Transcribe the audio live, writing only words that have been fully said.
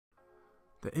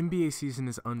The NBA season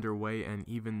is underway, and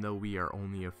even though we are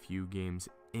only a few games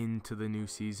into the new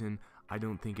season, I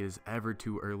don't think it is ever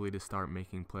too early to start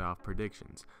making playoff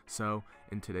predictions. So,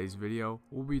 in today's video,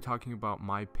 we'll be talking about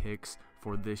my picks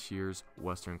for this year's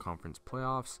Western Conference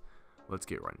playoffs. Let's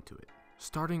get right into it.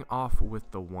 Starting off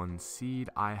with the 1 seed,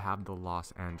 I have the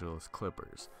Los Angeles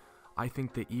Clippers. I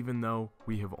think that even though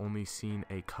we have only seen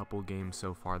a couple games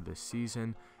so far this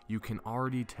season, you can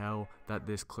already tell that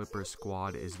this Clippers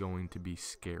squad is going to be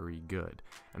scary good.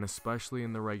 And especially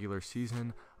in the regular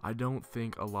season, I don't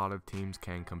think a lot of teams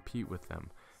can compete with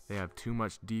them. They have too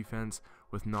much defense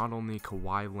with not only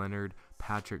Kawhi Leonard,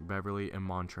 Patrick Beverley, and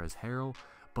Montrezl Harrell,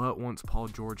 but once Paul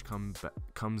George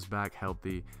comes back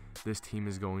healthy, this team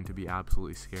is going to be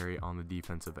absolutely scary on the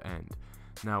defensive end.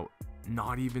 Now,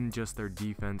 not even just their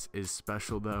defense is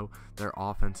special though, their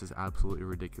offense is absolutely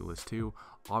ridiculous too.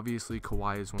 Obviously,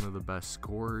 Kawhi is one of the best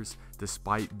scorers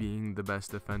despite being the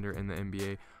best defender in the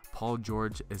NBA. Paul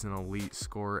George is an elite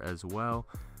scorer as well.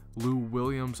 Lou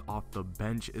Williams off the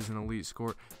bench is an elite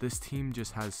scorer. This team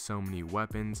just has so many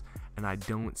weapons, and I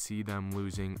don't see them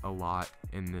losing a lot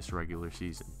in this regular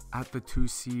season. At the 2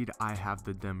 seed, I have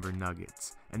the Denver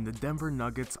Nuggets. And the Denver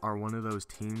Nuggets are one of those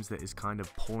teams that is kind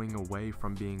of pulling away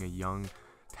from being a young,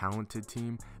 talented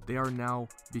team. They are now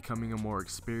becoming a more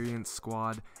experienced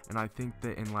squad, and I think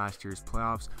that in last year's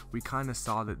playoffs, we kind of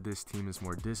saw that this team is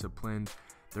more disciplined.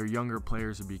 Their younger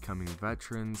players are becoming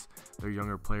veterans. Their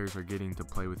younger players are getting to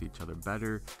play with each other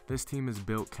better. This team has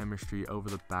built chemistry over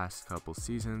the past couple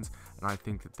seasons, and I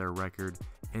think that their record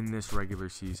in this regular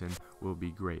season will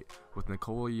be great. With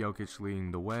Nikola Jokic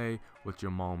leading the way, with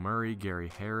Jamal Murray, Gary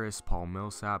Harris, Paul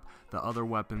Millsap, the other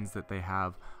weapons that they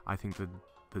have, I think that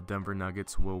the Denver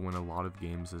Nuggets will win a lot of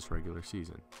games this regular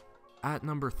season. At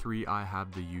number 3, I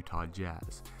have the Utah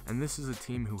Jazz, and this is a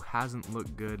team who hasn't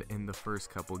looked good in the first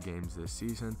couple games this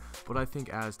season, but I think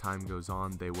as time goes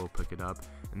on, they will pick it up,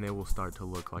 and they will start to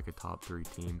look like a top 3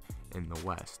 team in the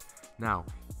West. Now,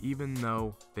 even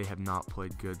though they have not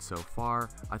played good so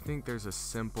far, I think there's a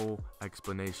simple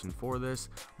explanation for this.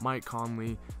 Mike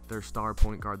Conley, their star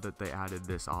point guard that they added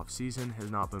this offseason, has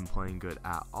not been playing good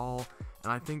at all,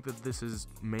 and I think that this is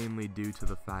mainly due to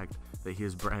the fact that he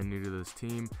is brand new to this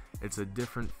team. It's a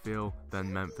different feel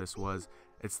than Memphis was.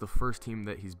 It's the first team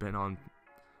that he's been on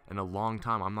in a long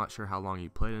time. I'm not sure how long he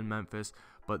played in Memphis,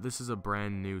 but this is a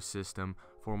brand new system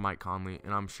for Mike Conley,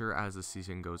 and I'm sure as the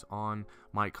season goes on,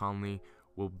 Mike Conley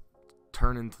will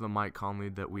turn into the Mike Conley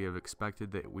that we have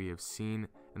expected, that we have seen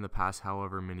in the past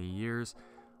however many years.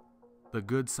 The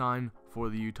good sign for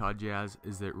the Utah Jazz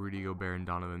is that Rudy Gobert and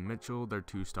Donovan Mitchell, their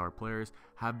 2 star players,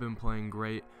 have been playing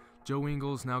great. Joe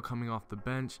Ingles, now coming off the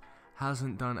bench,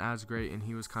 hasn't done as great, and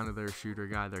he was kind of their shooter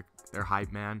guy, their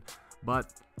hype man.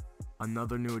 But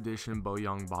another new addition,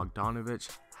 Bojan Bogdanovic,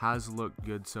 has looked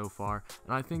good so far,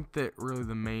 and I think that really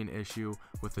the main issue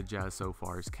with the Jazz so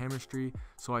far is chemistry,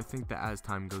 so I think that as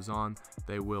time goes on,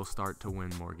 they will start to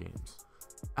win more games.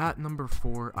 At number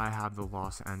 4, I have the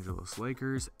Los Angeles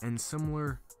Lakers, and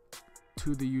similar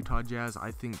to the Utah Jazz, I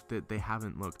think that they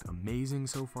haven't looked amazing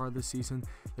so far this season.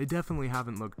 They definitely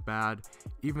haven't looked bad,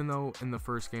 even though in the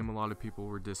first game a lot of people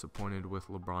were disappointed with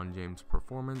LeBron James'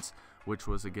 performance, which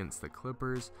was against the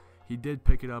Clippers. He did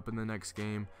pick it up in the next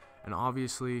game, and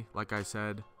obviously, like I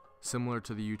said, similar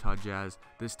to the Utah Jazz,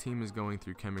 this team is going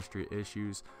through chemistry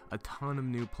issues. A ton of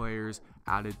new players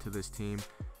added to this team,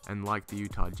 and like the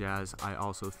Utah Jazz, I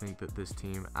also think that this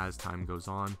team, as time goes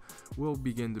on, will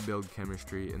begin to build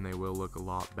chemistry, and they will look a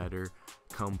lot better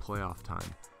come playoff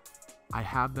time. I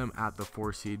have them at the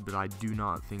 4 seed, but I do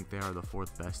not think they are the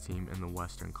 4th best team in the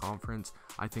Western Conference.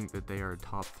 I think that they are a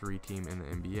top 3 team in the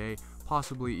NBA,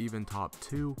 possibly even top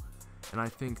 2. And I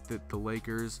think that the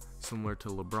Lakers, similar to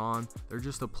LeBron, they're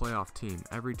just a playoff team.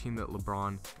 Every team that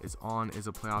LeBron is on is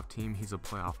a playoff team. He's a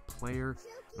playoff player.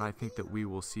 And I think that we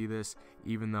will see this,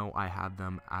 even though I have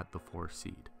them at the 4th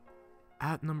seed.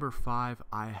 At number 5,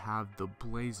 I have the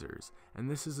Blazers. And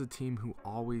this is a team who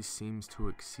always seems to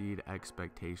exceed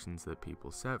expectations that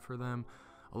people set for them.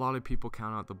 A lot of people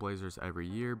count out the Blazers every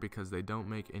year because they don't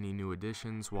make any new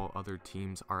additions while other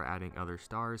teams are adding other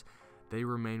stars. They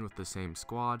remain with the same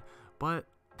squad, but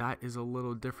that is a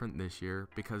little different this year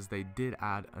because they did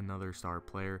add another star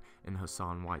player in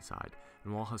Hassan Whiteside.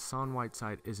 And while Hassan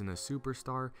Whiteside isn't a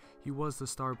superstar, he was the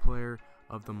star player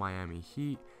of the Miami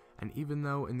Heat. And even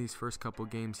though in these first couple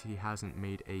games he hasn't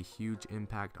made a huge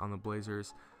impact on the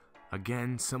Blazers,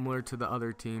 again, similar to the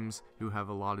other teams who have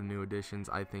a lot of new additions,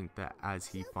 I think that as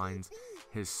he finds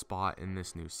his spot in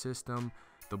this new system,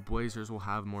 the Blazers will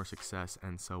have more success,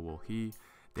 and so will he.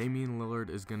 Damian Lillard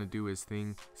is going to do his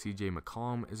thing. CJ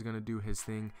McCollum is going to do his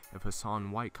thing. If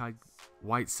Hassan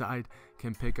Whiteside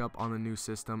can pick up on the new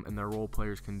system and their role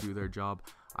players can do their job,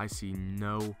 I see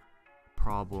no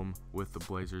problem with the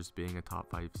Blazers being a top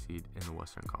 5 seed in the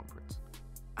Western Conference.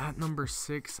 At number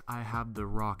 6, I have the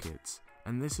Rockets,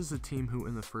 and this is a team who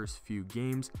in the first few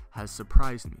games has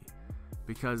surprised me,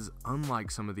 because unlike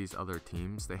some of these other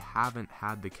teams, they haven't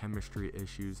had the chemistry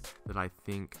issues that I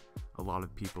think a lot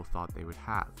of people thought they would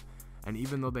have. And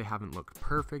even though they haven't looked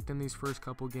perfect in these first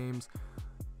couple games,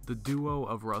 the duo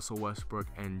of Russell Westbrook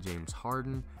and James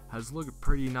Harden has looked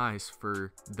pretty nice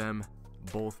for them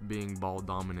both being ball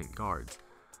dominant guards.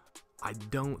 I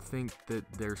don't think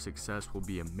that their success will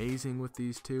be amazing with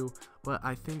these two, but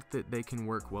I think that they can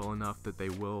work well enough that they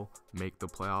will make the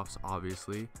playoffs.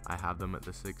 Obviously, I have them at the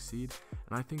 6th seed,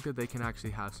 and I think that they can actually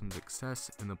have some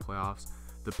success in the playoffs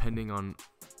depending on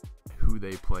who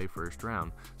they play first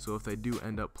round. So if they do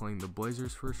end up playing the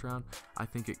Blazers first round, I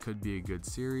think it could be a good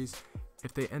series.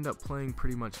 If they end up playing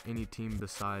pretty much any team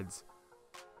besides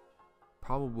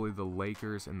probably the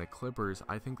Lakers and the Clippers,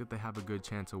 I think that they have a good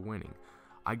chance of winning.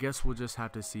 I guess we'll just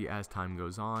have to see as time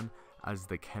goes on, as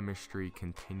the chemistry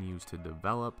continues to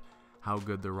develop, how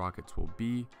good the Rockets will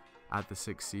be. At the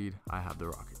 6th seed, I have the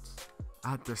Rockets.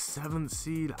 At the 7th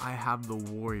seed, I have the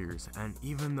Warriors, and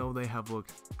even though they have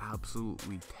looked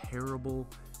absolutely terrible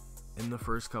in the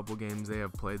first couple games they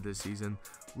have played this season,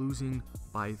 losing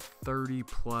by 30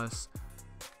 plus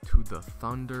to the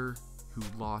Thunder, who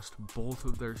lost both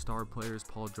of their star players,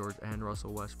 Paul George and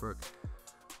Russell Westbrook.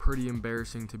 Pretty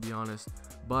embarrassing, to be honest,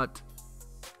 but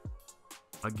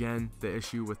again, the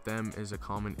issue with them is a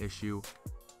common issue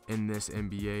in this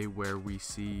NBA where we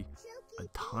see a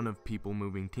ton of people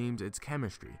moving teams. It's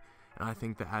chemistry, and I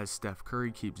think that as Steph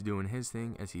Curry keeps doing his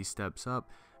thing, as he steps up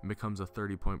and becomes a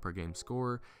 30-point per game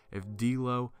scorer, if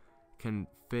D'Lo can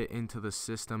fit into the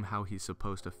system how he's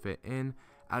supposed to fit in,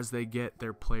 as they get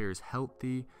their players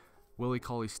healthy. Willie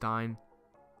Cauley-Stein,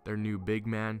 their new big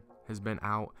man, has been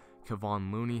out.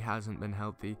 Kevon Looney hasn't been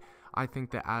healthy. I think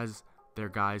that as their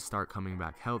guys start coming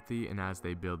back healthy and as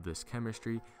they build this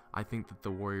chemistry, I think that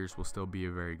the Warriors will still be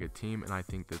a very good team, and I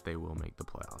think that they will make the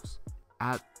playoffs.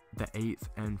 At the 8th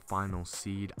and final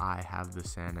seed, I have the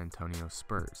San Antonio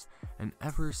Spurs. And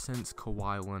ever since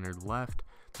Kawhi Leonard left,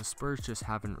 the Spurs just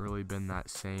haven't really been that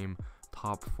same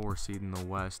top 4 seed in the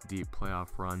West, deep playoff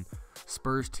run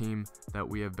Spurs team that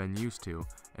we have been used to,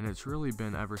 and it's really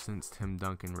been ever since Tim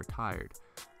Duncan retired.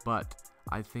 But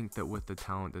I think that with the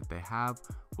talent that they have,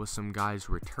 with some guys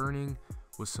returning,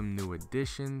 with some new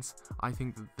additions, I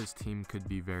think that this team could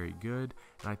be very good,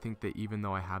 and I think that even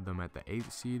though I have them at the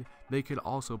 8th seed, they could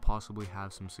also possibly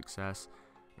have some success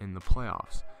in the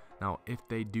playoffs. Now, if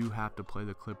they do have to play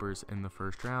the Clippers in the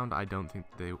first round, I don't think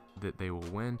that they will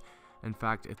win. In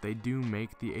fact, if they do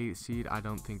make the 8th seed, I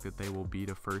don't think that they will beat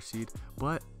a 1st seed,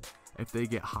 but if they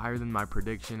get higher than my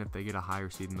prediction, if they get a higher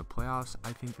seed in the playoffs,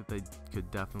 I think that they could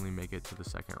definitely make it to the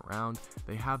 2nd round.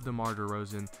 They have DeMar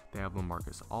DeRozan, they have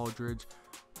LaMarcus Aldridge,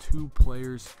 2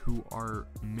 players who are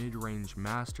mid-range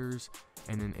masters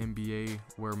in an NBA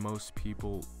where most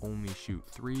people only shoot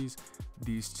threes.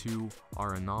 These 2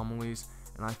 are anomalies,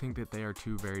 and I think that they are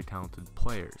 2 very talented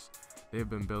players. They have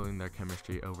been building their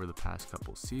chemistry over the past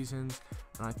couple seasons,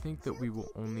 and I think that we will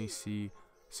only see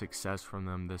success from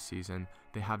them this season.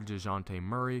 They have DeJounte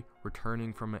Murray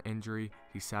returning from an injury.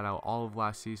 He sat out all of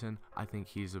last season. I think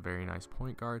he's a very nice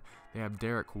point guard. They have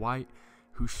Derek White,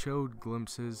 who showed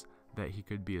glimpses that he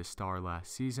could be a star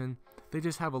last season. They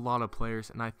just have a lot of players,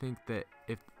 and I think that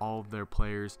if all of their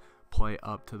players play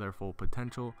up to their full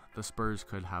potential, the Spurs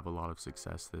could have a lot of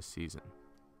success this season.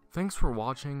 Thanks for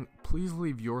watching. Please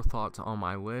leave your thoughts on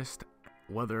my list,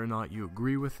 whether or not you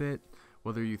agree with it,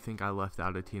 whether you think I left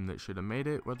out a team that should have made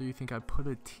it, whether you think I put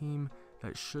a team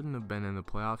that shouldn't have been in the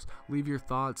playoffs. Leave your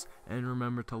thoughts, and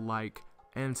remember to like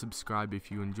and subscribe if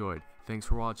you enjoyed. Thanks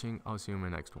for watching. I'll see you in my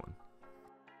next one.